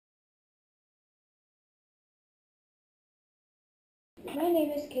My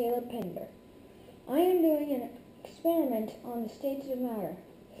name is Pinder. I am doing an experiment on the states of matter.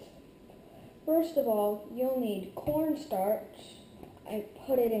 First of all, you'll need cornstarch. I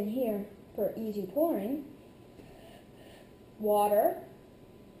put it in here for easy pouring. Water,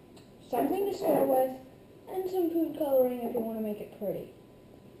 something to stir with, and some food coloring if you want to make it pretty.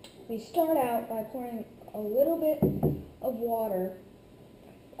 We start out by pouring a little bit of water,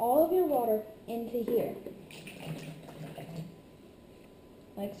 all of your water, into here.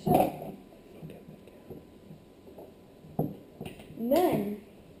 Like so. And then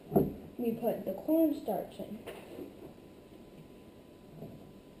we put the cornstarch in.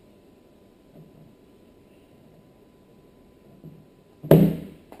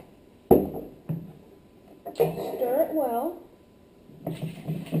 Stir it well.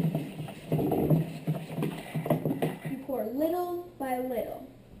 You pour little by little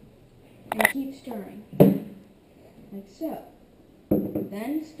and keep stirring, like so.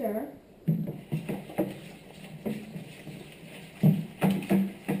 Then stir.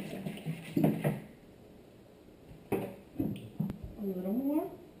 A little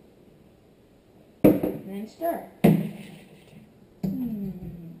more. Then stir.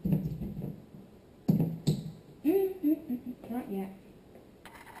 Not yet.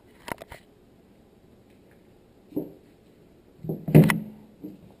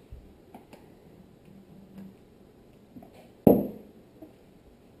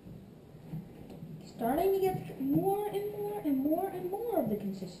 Starting to get more and more and more and more of the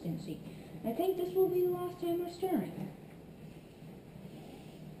consistency. I think this will be the last time we're stirring.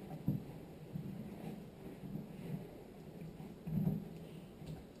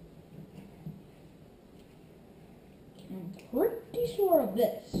 I'm pretty sure of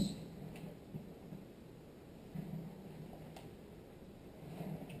this.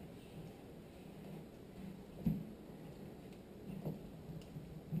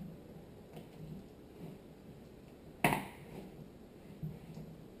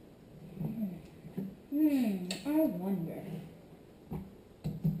 I wonder.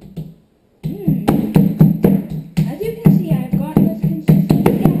 As you can see, I've gotten this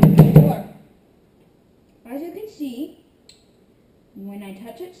consistency down before. As you can see, when I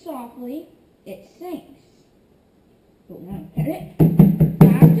touch it softly, it sinks. But when I hit it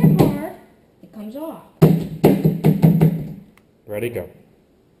fast and hard, it comes off. Ready, go.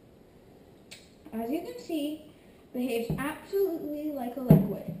 As you can see, it behaves absolutely like a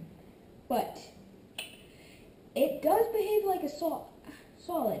liquid. But it does behave like a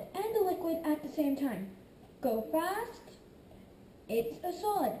solid and a liquid at the same time. Go fast, it's a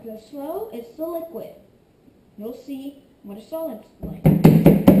solid. Go slow, it's the liquid. You'll see what a solid's like.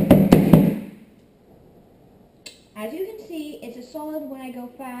 As you can see, it's a solid when I go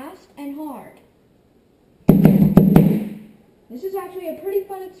fast and hard. This is actually a pretty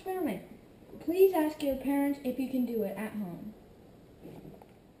fun experiment. Please ask your parents if you can do it at home.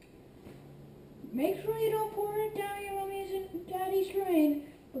 Make sure you don't pour it down your mommy's and daddy's drain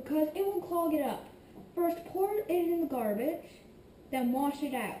because it will clog it up. First pour it in the garbage, then wash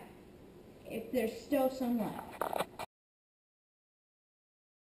it out if there's still some left.